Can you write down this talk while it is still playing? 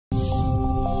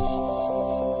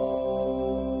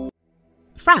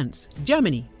France,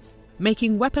 Germany,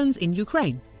 making weapons in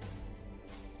Ukraine.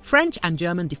 French and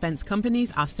German defense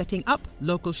companies are setting up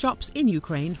local shops in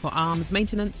Ukraine for arms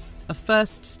maintenance, a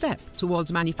first step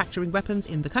towards manufacturing weapons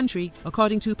in the country,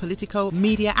 according to Politico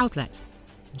media outlet.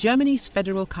 Germany's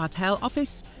Federal Cartel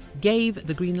Office gave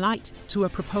the green light to a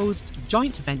proposed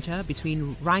joint venture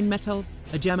between Rheinmetall,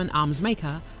 a German arms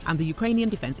maker, and the Ukrainian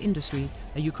defense industry,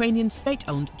 a Ukrainian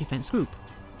state-owned defense group.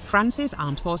 France's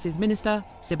Armed Forces Minister,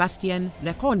 Sébastien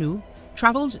Lecornu,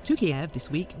 travelled to Kiev this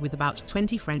week with about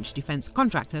 20 French defence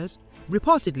contractors,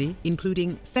 reportedly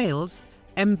including Thales,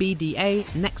 MBDA,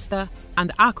 Nexter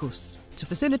and Arcus, to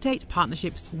facilitate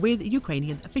partnerships with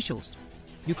Ukrainian officials.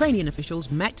 Ukrainian officials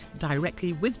met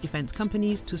directly with defence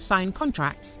companies to sign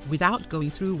contracts without going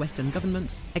through Western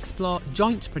governments, explore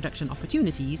joint production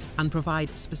opportunities and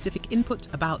provide specific input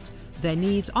about their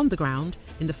needs on the ground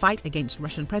in the fight against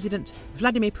Russian President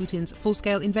Vladimir Putin's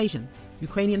full-scale invasion.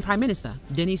 Ukrainian Prime Minister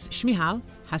Denis Shmyhal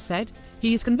has said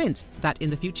he is convinced that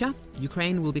in the future,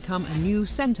 Ukraine will become a new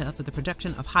centre for the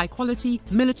production of high-quality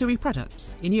military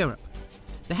products in Europe.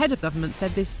 The head of government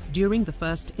said this during the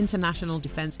first International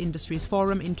Defence Industries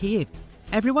Forum in Kyiv.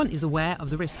 Everyone is aware of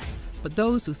the risks, but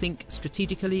those who think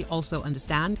strategically also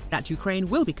understand that Ukraine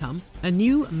will become a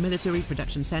new military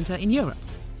production centre in Europe.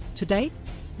 Today,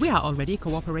 we are already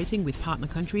cooperating with partner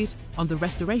countries on the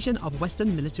restoration of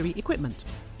Western military equipment.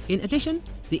 In addition,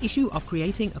 the issue of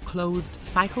creating a closed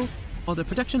cycle for the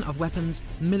production of weapons,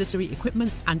 military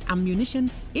equipment and ammunition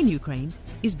in Ukraine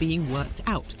is being worked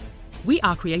out. We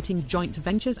are creating joint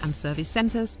ventures and service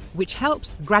centres, which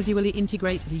helps gradually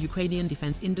integrate the Ukrainian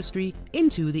defence industry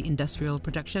into the industrial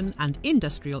production and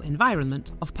industrial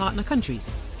environment of partner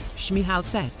countries, Shmyhal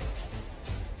said.